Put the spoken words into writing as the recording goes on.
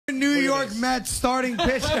York Mets starting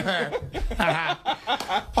pitcher.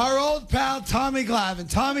 Our old pal, Tommy Glavine.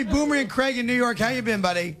 Tommy, Boomer and Craig in New York. How you been,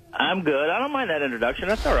 buddy? I'm good. I don't mind that introduction.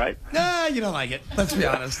 That's all right. Nah, you don't like it. Let's be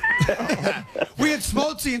honest. We had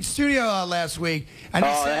Smoltzy in studio last week. And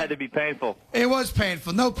that had to be painful. It was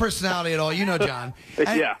painful. No personality at all. You know, John.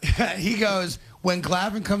 Yeah. He goes, when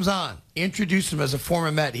Glavine comes on, introduce him as a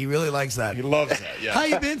former Met. He really likes that. He loves that, yeah. How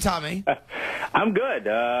you been, Tommy? I'm good.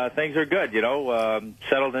 Things are good, you know.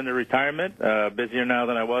 Settled into retirement. Busier now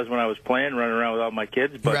than I was when I was playing, running around with all my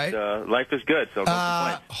kids. But right. Life is good, so no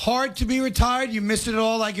complaints. Hard to be retired? You miss it at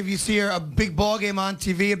all? Like if you see a big ball game on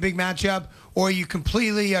TV, a big matchup, or are you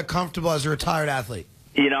completely comfortable as a retired athlete?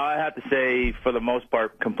 You know, I have to say, for the most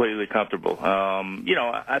part, completely comfortable. You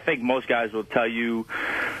know, I think most guys will tell you,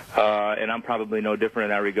 and I'm probably no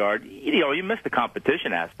different in that regard, you know, you miss the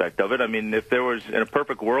competition aspect of it. I mean, if there was, in a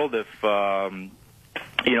perfect world, if,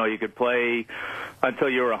 you know, you could play until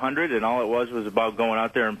you were 100 and all it was about going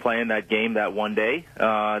out there and playing that game that one day,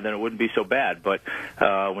 then it wouldn't be so bad. But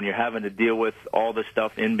when you're having to deal with all the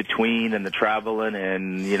stuff in between and the traveling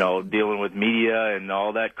and, you know, dealing with media and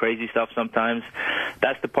all that crazy stuff sometimes,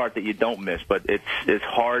 that's the part that you don't miss. But it's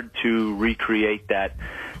hard to recreate that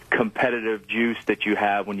competitive juice that you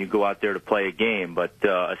have when you go out there to play a game. But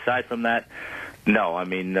aside from that, no. I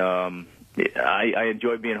mean, I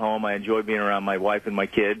enjoy being home. I enjoy being around my wife and my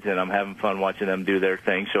kids, and I'm having fun watching them do their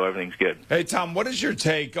thing, so everything's good. Hey, Tom, what is your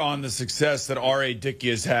take on the success that R.A. Dickey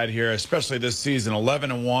has had here, especially this season,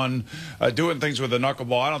 11-1, doing things with a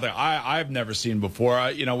knuckleball? I don't think I've never seen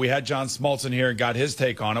before. You know, we had John Smoltz in here and got his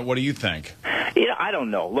take on it. What do you think? You know, I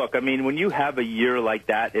don't know. Look, I mean, when you have a year like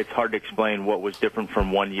that, it's hard to explain what was different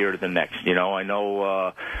from one year to the next. You know, I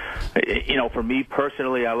know, you know, for me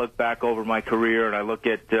personally, I look back over my career and I look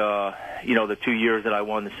at, you know, the 2 years that I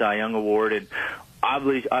won the Cy Young Award, and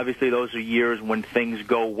obviously those are years when things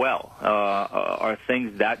go well. Are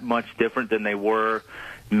things that much different than they were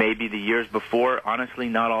maybe the years before? Honestly,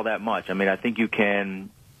 not all that much. I mean, I think you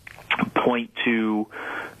can point to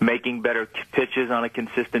making better pitches on a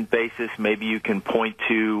consistent basis. Maybe you can point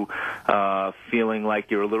to feeling like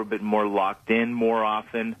you're a little bit more locked in more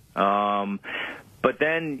often. But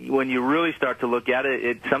then when you really start to look at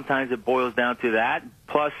it, sometimes it boils down to that.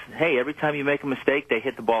 Plus, hey, every time you make a mistake, they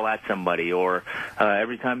hit the ball at somebody. Or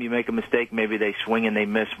every time you make a mistake, maybe they swing and they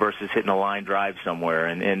miss versus hitting a line drive somewhere.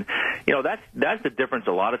 And you know, that's the difference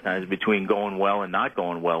a lot of times between going well and not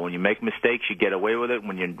going well. When you make mistakes, you get away with it.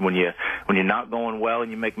 When you're not going well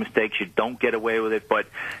and you make mistakes, you don't get away with it. But,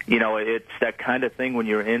 you know, it's that kind of thing when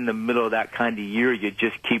you're in the middle of that kind of year, you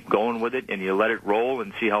just keep going with it and you let it roll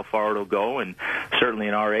and see how far it'll go. And certainly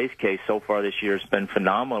in RA's case, so far this year has been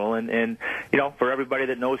phenomenal. And you know, for everybody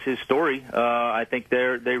that knows his story, I think they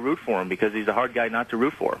root for him because he's a hard guy not to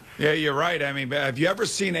root for. Yeah, you're right. I mean, have you ever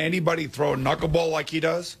seen anybody throw a knuckleball like he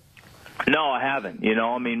does? No, I haven't. You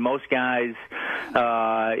know, I mean, most guys,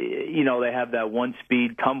 you know, they have that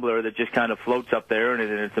one-speed tumbler that just kind of floats up there, and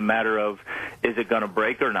it's a matter of is it going to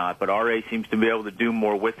break or not. But R.A. seems to be able to do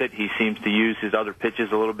more with it. He seems to use his other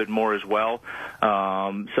pitches a little bit more as well.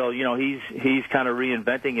 So, you know, he's kind of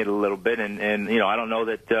reinventing it a little bit, and you know, I don't know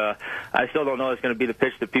that I still don't know it's going to be the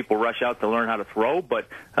pitch that people rush out to learn how to throw, but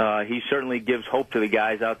he certainly gives hope to the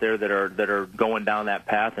guys out there that are going down that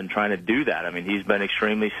path and trying to do that. I mean, he's been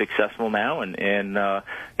extremely successful now, and you know,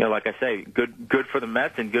 like I say, good for the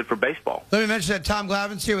Mets and good for baseball. Let me mention that Tom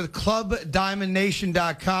Glavine's here with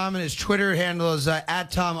ClubDiamondNation.com, and his Twitter handle is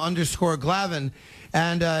 @Tom_Glavine.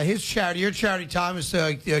 And his charity, your charity, Tom, is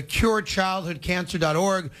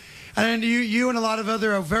CureChildhoodCancer.org. And you and a lot of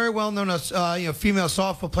other very well-known you know, female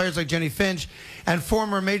softball players like Jenny Finch and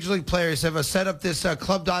former Major League players have set up this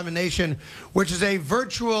Club Diamond Nation, which is a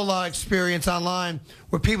virtual experience online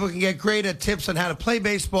where people can get great tips on how to play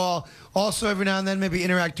baseball, also every now and then maybe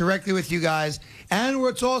interact directly with you guys, and where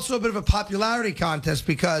it's also a bit of a popularity contest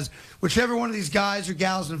because whichever one of these guys or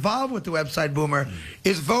gals involved with the website, Boomer,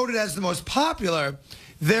 is voted as the most popular,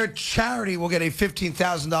 their charity will get a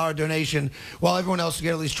 $15,000 donation, while everyone else will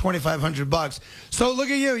get at least $2,500. So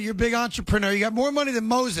look at you. You're a big entrepreneur. You got more money than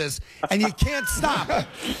Moses, and you can't stop.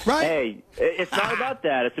 Right? Hey, it's not about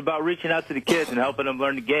that. It's about reaching out to the kids and helping them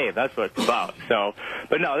learn the game. That's what it's about. So,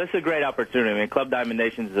 but no, this is a great opportunity. I mean, Club Diamond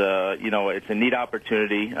Nation's, you know, it's a neat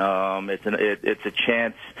opportunity. It's a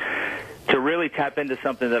chance to really tap into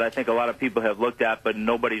something that I think a lot of people have looked at, but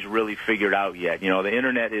nobody's really figured out yet. You know, the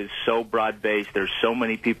internet is so broad-based. There's so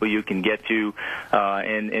many people you can get to,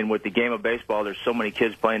 and with the game of baseball, there's so many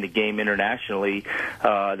kids playing the game internationally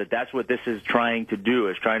that's what this is trying to do,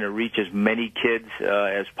 is trying to reach as many kids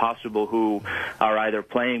as possible who are either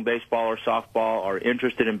playing baseball or softball, or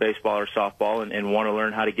interested in baseball or softball, and want to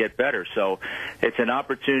learn how to get better. So it's an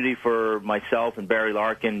opportunity for myself and Barry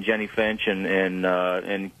Larkin, Jenny Finch, and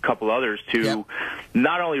a couple others to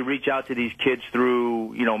not only reach out to these kids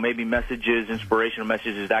through, you know, maybe messages, inspirational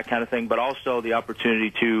messages, that kind of thing, but also the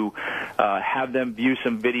opportunity to have them view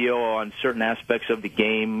some video on certain aspects of the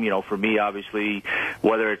game. You know, for me, obviously,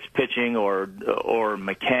 whether it's pitching or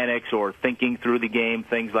mechanics or thinking through the game,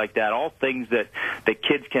 things like that, all things that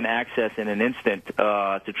kids can access in an instant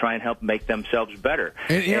to try and help make themselves better.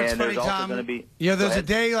 And there's also going to be... You know, there's a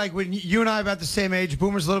day, like when you and I are about the same age,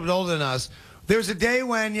 Boomer's a little bit older than us. There was a day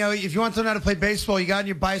when, you know, if you want to learn how to play baseball, you got on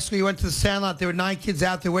your bicycle, you went to the sandlot, there were 9 kids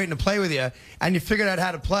out there waiting to play with you, and you figured out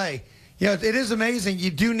how to play. You know, it is amazing.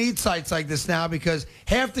 You do need sites like this now, because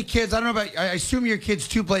half the kids, I don't know about, I assume your kids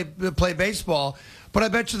too play baseball, but I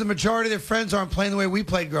bet you the majority of their friends aren't playing the way we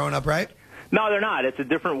played growing up, right? No, they're not. It's a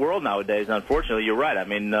different world nowadays, unfortunately. You're right. I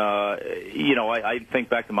mean, you know, I think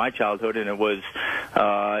back to my childhood, and it was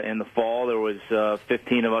in the fall there was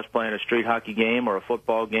 15 of us playing a street hockey game or a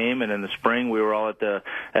football game, and in the spring we were all at the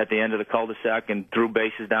end of the cul-de-sac and threw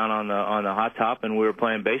bases down on the hot top, and we were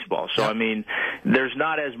playing baseball. So, I mean, there's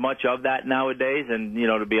not as much of that nowadays, and, you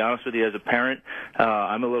know, to be honest with you, as a parent,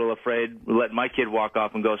 I'm a little afraid letting my kid walk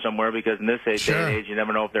off and go somewhere, because in this day and age, you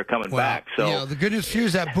never know if they're coming back. So, you know, the good news for you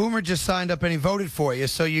is that Boomer just signed up and he voted for you,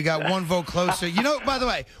 so you got one vote closer. You know, by the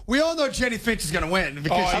way, we all know Jenny Finch is going to win.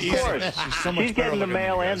 Because of course. She's getting the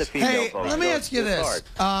male and the female vote. Hey, let me ask you this.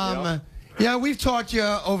 Yeah, we've talked to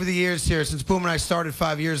you over the years here since Boomer and I started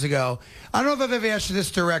 5 years ago. I don't know if I've ever asked you this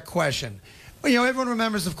direct question. You know, everyone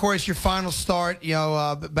remembers, of course, your final start, you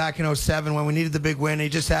know, back in 07 when we needed the big win. You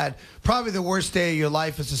just had probably the worst day of your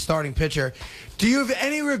life as a starting pitcher. Do you have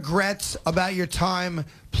any regrets about your time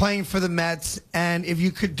playing for the Mets? And if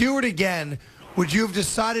you could do it again, would you have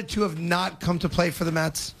decided to have not come to play for the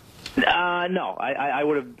Mets? No, I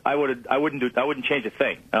wouldn't change a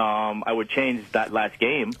thing. I would change that last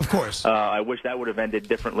game. Of course. I wish that would have ended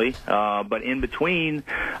differently. But in between,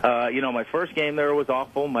 you know, my first game there was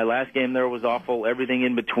awful. My last game there was awful. Everything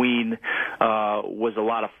in between was a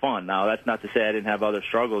lot of fun. Now, that's not to say I didn't have other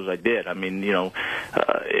struggles. I did. I mean, you know,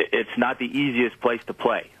 it's not the easiest place to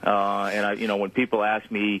play. And you know, when people ask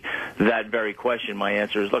me that very question, my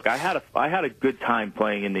answer is, look, I had a good time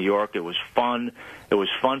playing in New York. It was fun. It was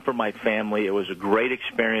fun for my family. It was a great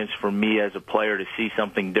experience for me as a player to see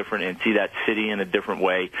something different and see that city in a different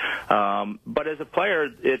way. But as a player,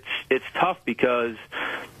 it's tough, because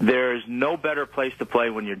there's no better place to play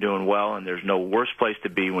when you're doing well, and there's no worse place to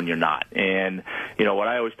be when you're not. And, you know, what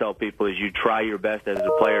I always tell people is you try your best as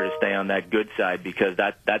a player to stay on that good side, because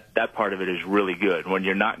that part of it is really good. When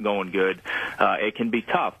you're not going good, it can be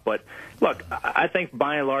tough. But look, I think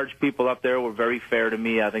by and large people up there were very fair to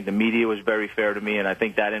me. I think the media was very fair to me, and I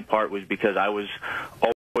think that in part was because I was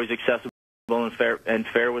always accessible and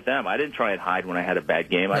fair with them. I didn't try and hide when I had a bad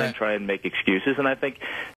game. I didn't try and make excuses, and I think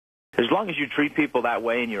as long as you treat people that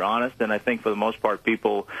way and you're honest, then I think for the most part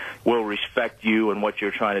people will respect you and what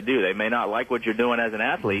you're trying to do. They may not like what you're doing as an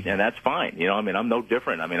athlete, and that's fine. You know, I mean, I'm no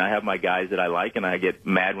different. I mean, I have my guys that I like, and I get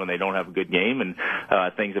mad when they don't have a good game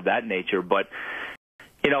and things of that nature. But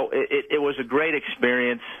you know, it was a great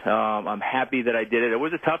experience. I'm happy that I did it. It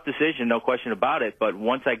was a tough decision, no question about it, but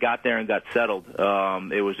once I got there and got settled,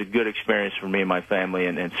 it was a good experience for me and my family,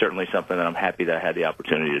 and certainly something that I'm happy that I had the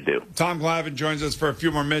opportunity to do. Tom Glavine joins us for a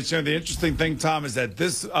few more minutes. You know, the interesting thing, Tom, is that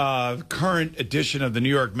this current edition of the New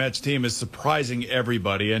York Mets team is surprising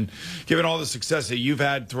everybody, and given all the success that you've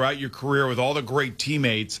had throughout your career with all the great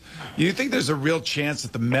teammates, do you think there's a real chance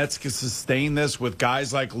that the Mets can sustain this with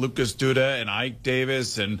guys like Lucas Duda and Ike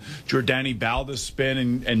Davis and Jordani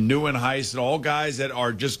Baldespin and Neuenhuis, and all guys that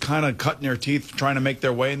are just kind of cutting their teeth trying to make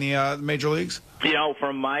their way in the major leagues? You know,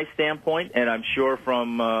 from my standpoint, and I'm sure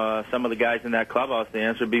from some of the guys in that clubhouse, the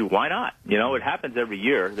answer would be, why not? You know, it happens every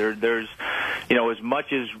year. There's, you know, as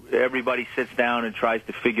much as everybody sits down and tries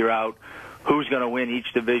to figure out who's going to win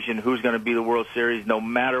each division, who's going to be the World Series, no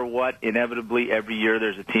matter what, inevitably every year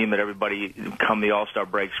there's a team that everybody come the All-Star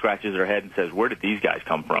break scratches their head and says, where did these guys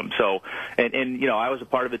come from? So, and you know, I was a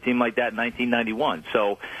part of a team like that in 1991.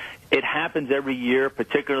 So it happens every year,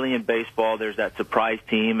 particularly in baseball. There's that surprise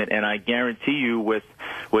team, and I guarantee you with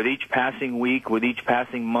each passing week, with each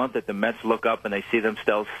passing month that the Mets look up and they see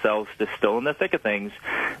themselves still in the thick of things,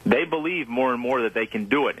 they believe more and more that they can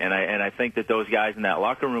do it. And I think that those guys in that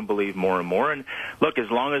locker room believe more and more. And look, as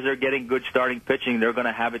long as they're getting good starting pitching, they're going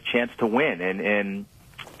to have a chance to win. And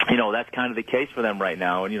you know, that's kind of the case for them right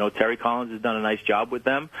now. And, you know, Terry Collins has done a nice job with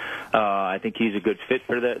them. I think he's a good fit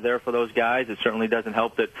there for those guys. It certainly doesn't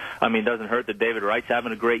hurt that David Wright's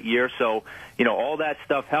having a great year. So, you know, all that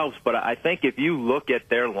stuff helps. But I think if you look at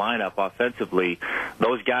their lineup offensively,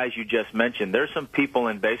 those guys you just mentioned, there's some people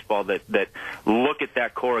in baseball that look at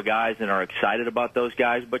that core of guys and are excited about those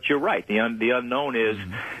guys. But you're right. The unknown is,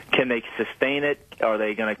 can they sustain it? Are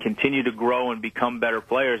they going to continue to grow and become better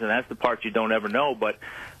players? And that's the part you don't ever know. But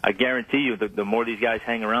I guarantee you, the more these guys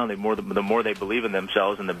hang around, the more they believe in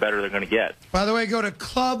themselves, and the better they're going to get. By the way, go to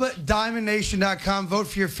ClubDiamondNation.com. Vote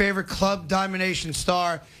for your favorite Club Diamond Nation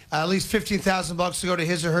star. At least $15,000 to go to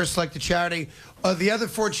his or her selected charity. The other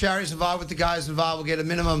 4 charities involved with the guys involved will get a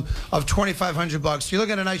minimum of $2,500. So you're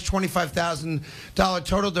looking at a nice $25,000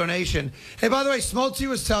 total donation. Hey, by the way, Smoltzy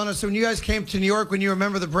was telling us when you guys came to New York, when you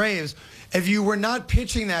remember the Braves, if you were not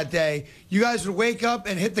pitching that day, you guys would wake up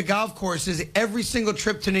and hit the golf courses every single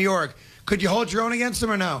trip to New York. Could you hold your own against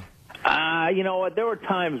him or no? You know what? There were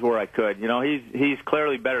times where I could. You know, he's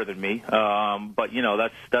clearly better than me. But you know,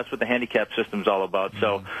 that's what the handicap system's all about.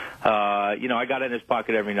 So, you know, I got in his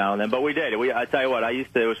pocket every now and then. But we did. I tell you what,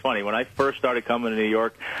 it was funny when I first started coming to New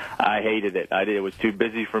York. I hated it. It was too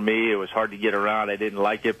busy for me. It was hard to get around. I didn't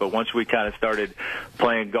like it. But once we kind of started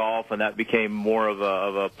playing golf, and that became more of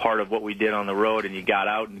a part of what we did on the road, and you got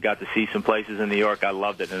out and got to see some places in New York, I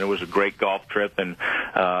loved it, and it was a great golf trip. And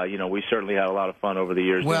you know, we certainly had a lot of fun over the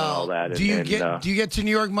years doing all that. Do you get to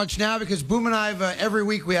New York much now? Because Boom and I have every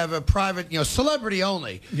week we have a private, you know, celebrity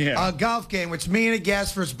only golf game, which me and a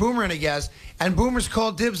guest versus Boomer and a guest, and Boomer's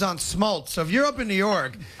called dibs on Smoltz. So if you're up in New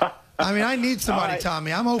York, I mean, I need somebody,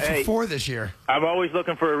 Tommy. I'm 0 for 4 this year. I'm always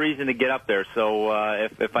looking for a reason to get up there. So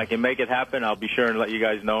if I can make it happen, I'll be sure and let you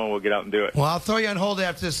guys know, and we'll get out and do it. Well, I'll throw you on hold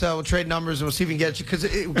after this. We'll trade numbers, and we'll see if we can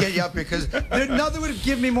get you up here. Because nothing would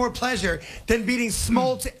give me more pleasure than beating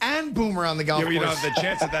Smoltz and Boomer on the golf course. You know, the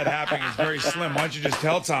chance of that happening is very slim. Why don't you just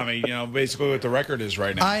tell Tommy, you know, basically what the record is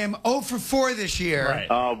right now? I am 0 for 4 this year. Right.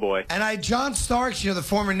 Oh, boy. And John Starks, you know, the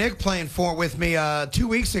former Knick playing with me 2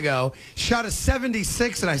 weeks ago, shot a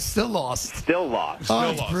 76, and I still lost. Still lost.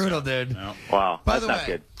 Oh, it's brutal, dude. No. Wow. By That's the not way,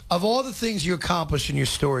 good. Of all the things you accomplished in your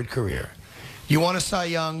storied career, you won a Cy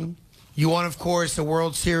Young, you won, of course, the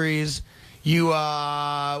World Series, you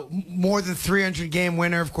more than 300-game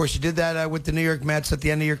winner. Of course, you did that with the New York Mets at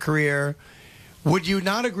the end of your career. Would you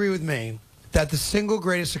not agree with me that the single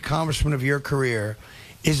greatest accomplishment of your career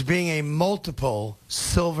is being a multiple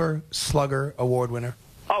Silver Slugger Award winner?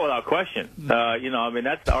 Oh, without question. You know, I mean,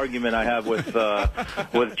 that's the argument I have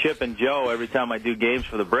with Chip and Joe every time I do games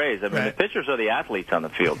for the Braves. I mean, the pitchers are the athletes on the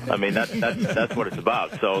field. I mean, that's what it's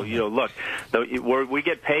about. So, you know, look, we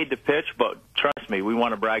get paid to pitch, but trust me, we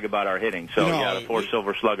want to brag about our hitting. So, yeah, the 4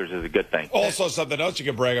 Silver Sluggers is a good thing. Also, something else you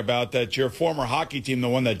can brag about, that your former hockey team, the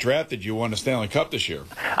one that drafted you, won a Stanley Cup this year.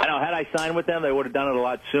 I know. Had I signed with them, they would have done it a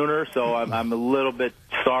lot sooner. So I'm a little bit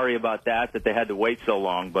sorry about that they had to wait so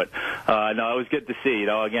long. But no, it was good to see. You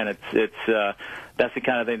know, again, it's that's the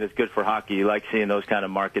kind of thing that's good for hockey. You like seeing those kind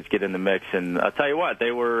of markets get in the mix. And I'll tell you what,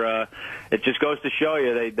 they were. It just goes to show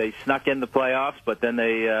you they snuck in the playoffs, but then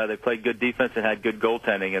they played good defense and had good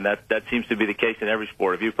goaltending, and that seems to be the case in every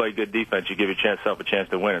sport. If you play good defense, you give yourself a chance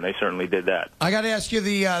to win, and they certainly did that. I got to ask you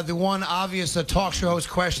the one obvious talk show host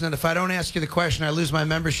question, and if I don't ask you the question, I lose my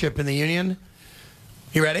membership in the union.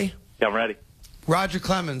 You ready? Yeah, I'm ready. Roger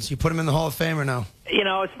Clemens, you put him in the Hall of Fame or no? You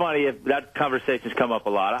know, it's funny. If that conversation's come up a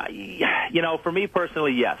lot. You know, for me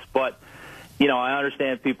personally, yes. But, you know, I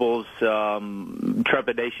understand people's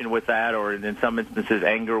trepidation with that, or in some instances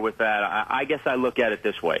anger with that. I guess I look at it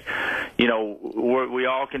this way. You know, we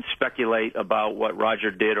all can speculate about what Roger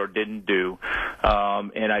did or didn't do.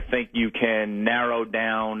 And I think you can narrow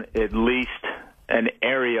down at least an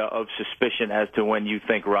area of suspicion as to when you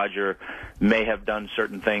think Roger may have done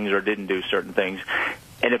certain things or didn't do certain things.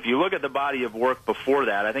 And if you look at the body of work before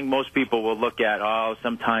that, I think most people will look at,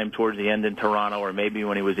 sometime towards the end in Toronto, or maybe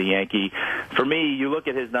when he was a Yankee. For me, you look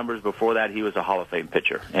at his numbers before that, he was a Hall of Fame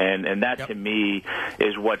pitcher. And that, to me,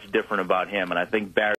 is what's different about him. And I think Barry